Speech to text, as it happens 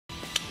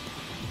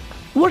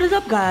What is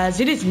up, guys?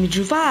 It is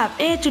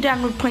pt.5 and today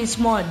I'm going to play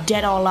some more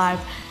Dead or Alive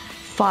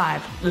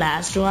 5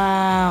 last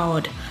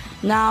round.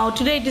 Now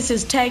today this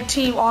is tag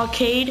team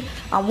arcade.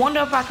 I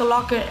wonder if I can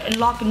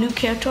unlock a new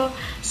character.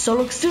 So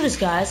let's do this,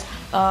 guys.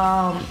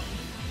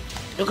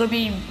 We're going to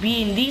be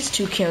being these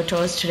two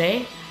characters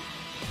today.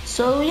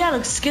 So yeah,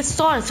 let's get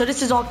started. So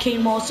this is arcade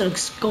mode, so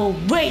let's go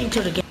right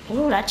into the game.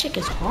 Oh, that chick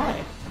is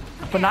hard,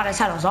 but not as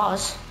hard as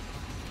us,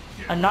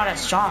 and not as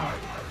strong.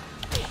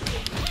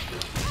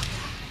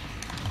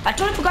 I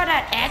totally forgot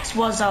that X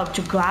was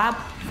to grab,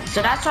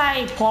 so that's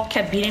why Paul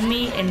kept beating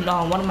me in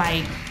one of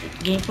my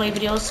gameplay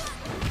videos.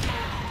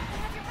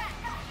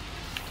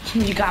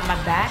 You got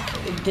my back?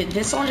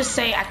 Did someone just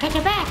say, I got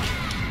your back?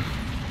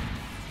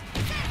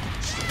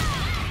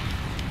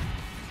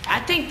 I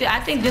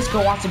think this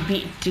girl wants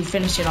to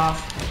finish it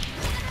off.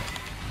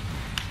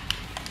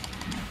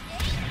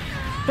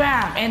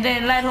 Bam! And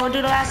then let her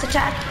do the last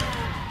attack.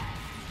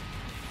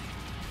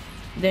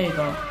 There you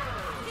go.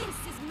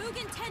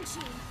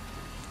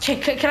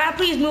 Can I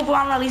please move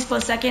around at least for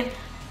a second?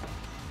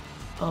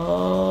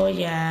 Oh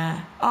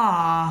yeah.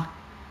 Aww.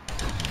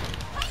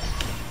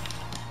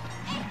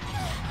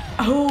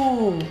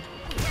 Oh.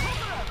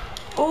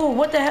 Oh,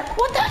 what the heck?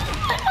 What the?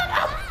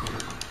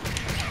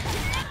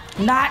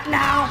 Not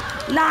now.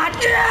 Not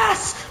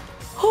yes.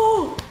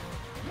 Oh.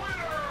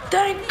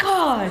 Thank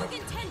God.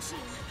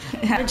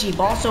 Energy,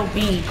 but also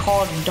being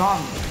called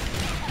dumb.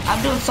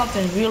 I'm doing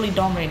something really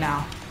dumb right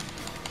now.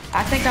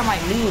 I think I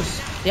might lose.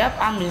 Yep,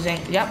 I'm losing.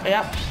 Yep.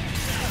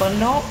 But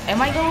no,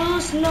 am I gonna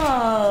lose?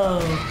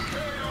 No.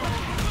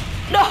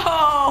 No.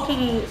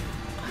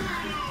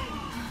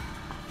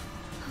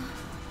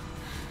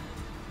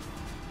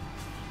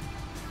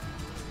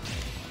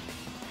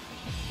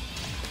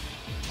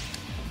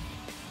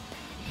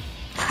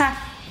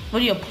 Ha!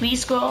 What are you, a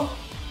police girl?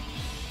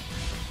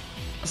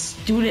 Let's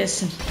do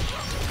this.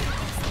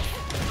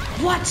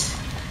 What?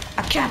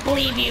 I can't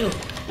believe you.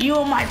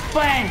 You're my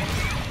friend,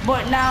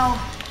 but now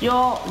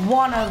you're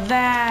one of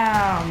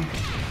them.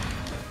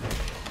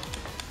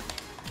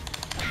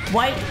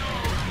 White?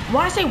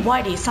 When I say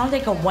whitey, it sounds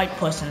like a white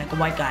person, like a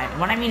white guy.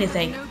 What I mean is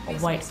like a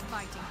white.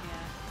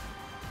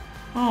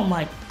 Oh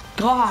my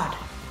God.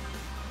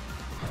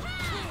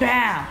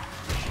 Bam.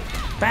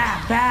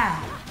 Bam,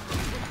 bam.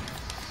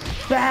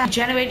 Bam.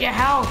 Generate your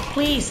health,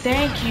 please.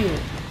 Thank you.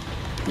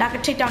 Now I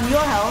can take down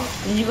your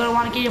health, and you're gonna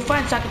want to get your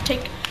friends so I can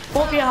take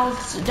both your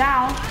healths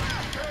down.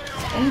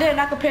 And then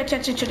I can pay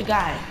attention to the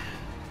guy.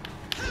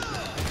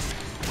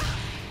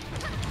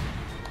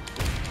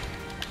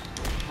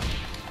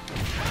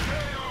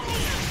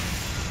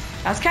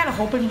 I was kind of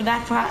hoping for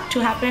that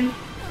to happen.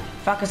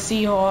 If I could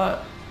see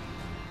her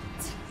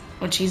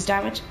when she's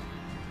damaged.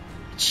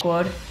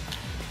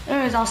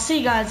 Anyways, I'll see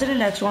you guys in the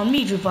next one.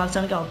 Me, Drew,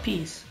 signing out.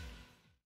 Peace.